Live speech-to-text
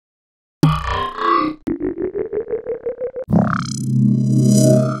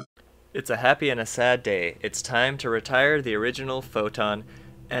It's a happy and a sad day. It's time to retire the original Photon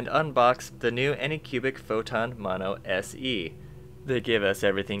and unbox the new Anycubic Photon Mono SE. They give us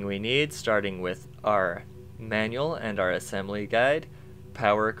everything we need, starting with our manual and our assembly guide,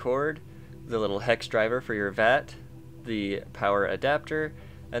 power cord, the little hex driver for your VAT, the power adapter,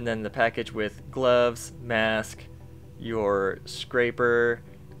 and then the package with gloves, mask, your scraper,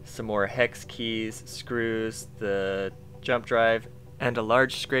 some more hex keys, screws, the jump drive, and a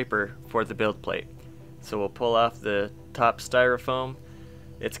large scraper for the build plate. So we'll pull off the top styrofoam.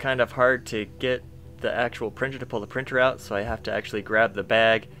 It's kind of hard to get the actual printer to pull the printer out, so I have to actually grab the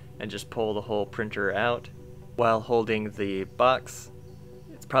bag and just pull the whole printer out while holding the box.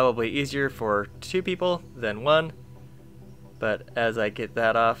 It's probably easier for two people than one, but as I get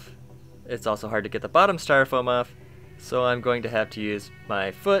that off, it's also hard to get the bottom styrofoam off, so I'm going to have to use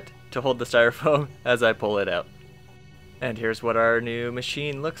my foot to hold the styrofoam as I pull it out. And here's what our new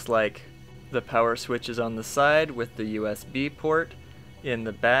machine looks like. The power switch is on the side with the USB port. In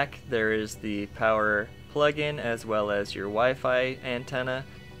the back there is the power plug-in as well as your Wi-Fi antenna,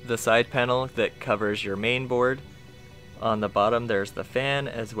 the side panel that covers your main board. On the bottom there's the fan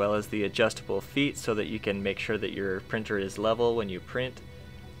as well as the adjustable feet so that you can make sure that your printer is level when you print.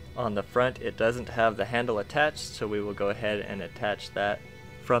 On the front it doesn't have the handle attached, so we will go ahead and attach that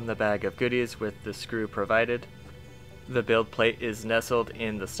from the bag of goodies with the screw provided. The build plate is nestled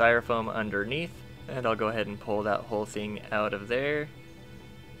in the styrofoam underneath, and I'll go ahead and pull that whole thing out of there.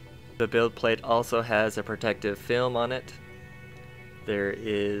 The build plate also has a protective film on it. There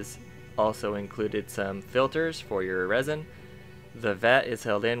is also included some filters for your resin. The VAT is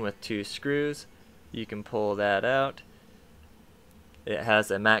held in with two screws. You can pull that out. It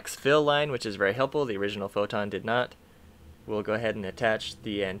has a max fill line, which is very helpful. The original Photon did not. We'll go ahead and attach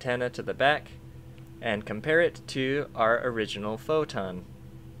the antenna to the back and compare it to our original Photon.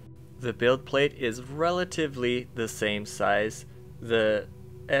 The build plate is relatively the same size. The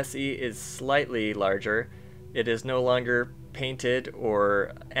SE is slightly larger. It is no longer painted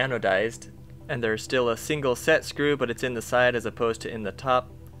or anodized, and there's still a single set screw, but it's in the side as opposed to in the top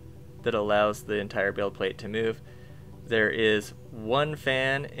that allows the entire build plate to move. There is one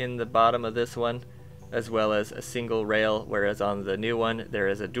fan in the bottom of this one, as well as a single rail, whereas on the new one there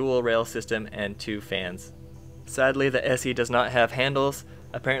is a dual rail system and two fans. Sadly, the SE does not have handles.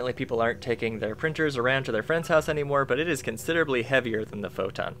 Apparently people aren't taking their printers around to their friend's house anymore, but it is considerably heavier than the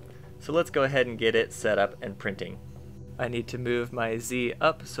Photon. So let's go ahead and get it set up and printing. I need to move my Z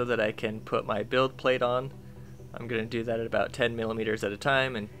up so that I can put my build plate on. I'm going to do that at about 10 millimeters at a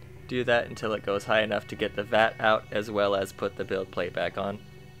time and do that until it goes high enough to get the VAT out as well as put the build plate back on.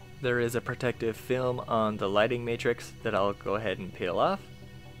 There is a protective film on the lighting matrix that I'll go ahead and peel off,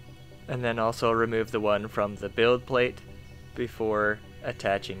 and then also remove the one from the build plate before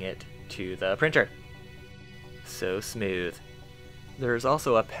attaching it to the printer. So smooth. There's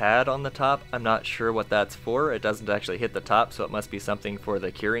also a pad on the top. I'm not sure what that's for. It doesn't actually hit the top, so it must be something for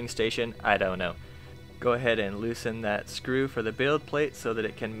the curing station. I don't know. Go ahead and loosen that screw for the build plate so that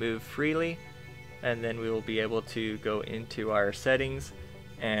it can move freely, and then we will be able to go into our settings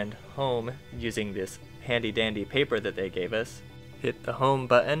and home using this handy dandy paper that they gave us. Hit the home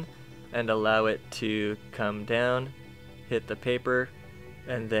button and allow it to come down, hit the paper,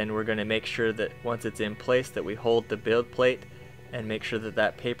 and then we're going to make sure that once it's in place that we hold the build plate and make sure that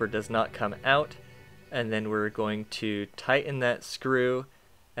that paper does not come out, and then we're going to tighten that screw,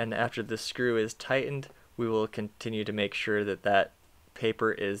 and after the screw is tightened we will continue to make sure that that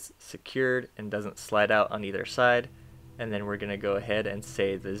paper is secured and doesn't slide out on either side. And then we're going to go ahead and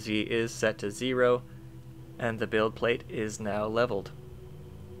say the Z is set to 0 and the build plate is now leveled.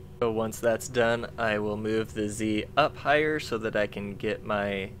 So once that's done, I will move the Z up higher so that I can get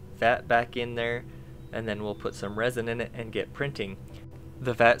my VAT back in there, and then we'll put some resin in it and get printing.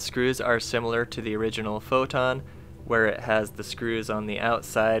 The VAT screws are similar to the original Photon, where it has the screws on the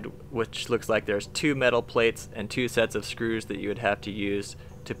outside, which looks like there's two metal plates and two sets of screws that you would have to use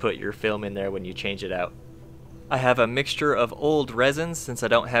to put your film in there when you change it out. I have a mixture of old resins since I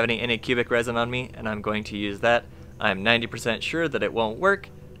don't have any Anycubic resin on me, and I'm going to use that. I'm 90% sure that it won't work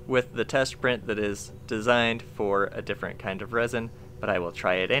with the test print that is designed for a different kind of resin, but I will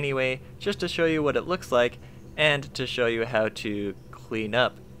try it anyway just to show you what it looks like and to show you how to clean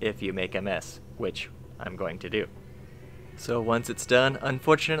up if you make a mess, which I'm going to do. So once it's done,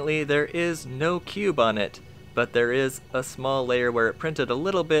 unfortunately there is no cube on it, but there is a small layer where it printed a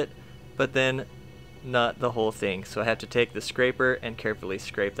little bit, but then not the whole thing, so I have to take the scraper and carefully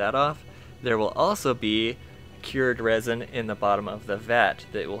scrape that off. There will also be cured resin in the bottom of the VAT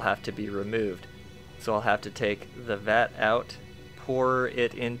that will have to be removed. So I'll have to take the VAT out, pour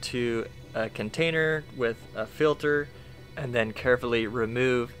it into a container with a filter and then carefully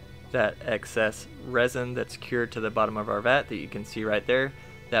remove that excess resin that's cured to the bottom of our vat that you can see right there.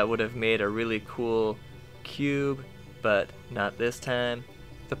 That would have made a really cool cube, but not this time.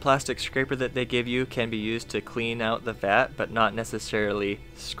 The plastic scraper that they give you can be used to clean out the vat, but not necessarily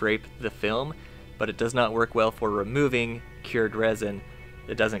scrape the film, but it does not work well for removing cured resin.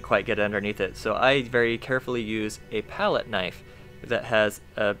 It doesn't quite get underneath it, so I very carefully use a palette knife that has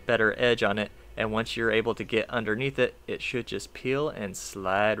a better edge on it, and once you're able to get underneath it, it should just peel and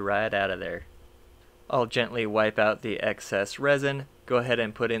slide right out of there. I'll gently wipe out the excess resin, go ahead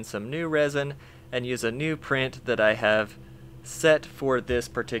and put in some new resin, and use a new print that I have set for this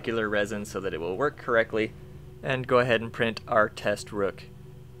particular resin so that it will work correctly, and go ahead and print our test rook,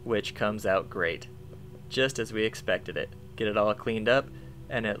 which comes out great, just as we expected it. Get it all cleaned up,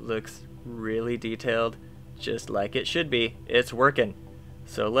 and it looks really detailed, just like it should be. It's working.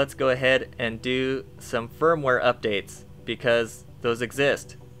 So let's go ahead and do some firmware updates, because those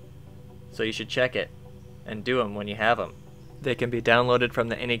exist. So you should check it and do them when you have them. They can be downloaded from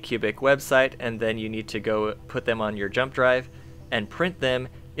the Anycubic website, and then you need to go put them on your jump drive and print them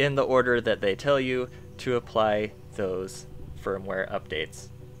in the order that they tell you to apply those firmware updates.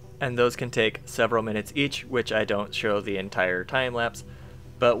 And those can take several minutes each, which I don't show the entire time lapse.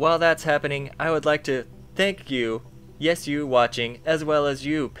 But while that's happening, I would like to thank you, yes you watching, as well as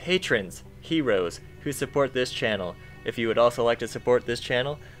you patrons, heroes, who support this channel. If you would also like to support this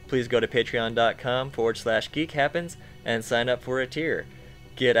channel, please go to patreon.com/geekhappens and sign up for a tier.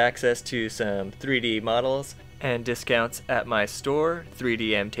 Get access to some 3D models and discounts at my store,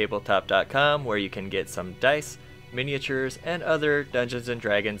 3dmtabletop.com, where you can get some dice, miniatures, and other Dungeons &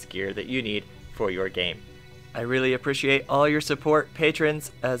 Dragons gear that you need for your game. I really appreciate all your support,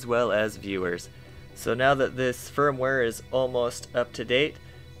 patrons, as well as viewers. So now that this firmware is almost up to date,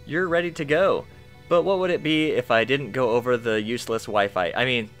 you're ready to go. But what would it be if I didn't go over the useless Wi-Fi? I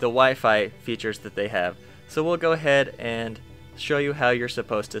mean, the Wi-Fi features that they have. So we'll go ahead and show you how you're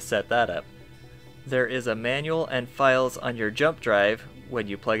supposed to set that up. There is a manual and files on your jump drive when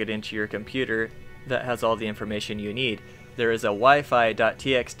you plug it into your computer that has all the information you need. There is a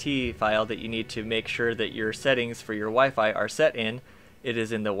wifi.txt file that you need to make sure that your settings for your Wi-Fi are set in. It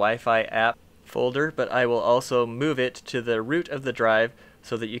is in the Wi-Fi app folder, but I will also move it to the root of the drive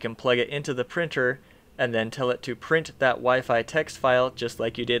so that you can plug it into the printer and then tell it to print that Wi-Fi text file just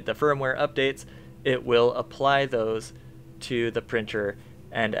like you did the firmware updates. It will apply those to the printer,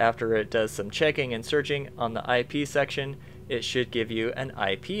 and after it does some checking and searching on the IP section, it should give you an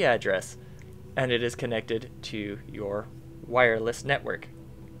IP address, and it is connected to your wireless network.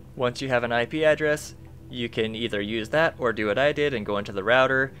 Once you have an IP address, you can either use that or do what I did and go into the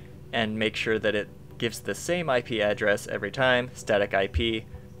router and make sure that it gives the same IP address every time, static IP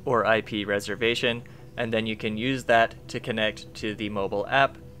or IP reservation, and then you can use that to connect to the mobile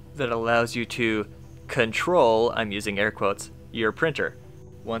app that allows you to control, I'm using air quotes, your printer.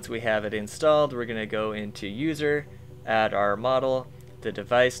 Once we have it installed, we're going to go into user, add our model, the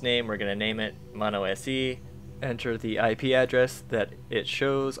device name, we're going to name it Mono SE, enter the IP address that it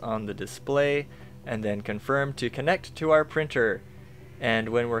shows on the display, and then confirm to connect to our printer. And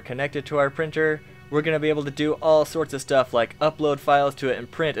when we're connected to our printer, we're going to be able to do all sorts of stuff like upload files to it and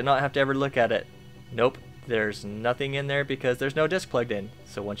print and not have to ever look at it. Nope, there's nothing in there because there's no disk plugged in.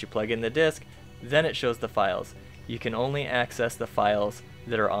 So once you plug in the disk, then it shows the files. You can only access the files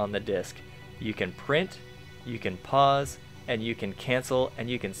that are on the disk. You can print, you can pause, and you can cancel, and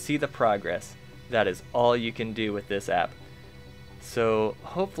you can see the progress. That is all you can do with this app. So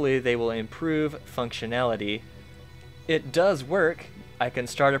hopefully they will improve functionality. It does work. I can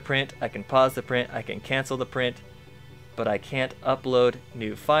start a print, I can pause the print, I can cancel the print, but I can't upload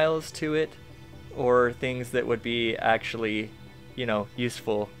new files to it or things that would be actually,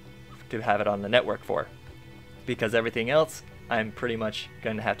 useful to have it on the network for. Because everything else, I'm pretty much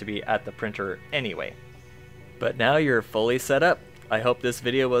going to have to be at the printer anyway. But now you're fully set up. I hope this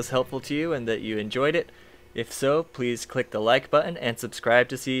video was helpful to you and that you enjoyed it. If so, please click the like button and subscribe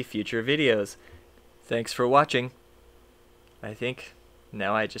to see future videos. Thanks for watching. I think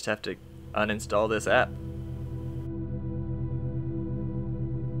now I just have to uninstall this app.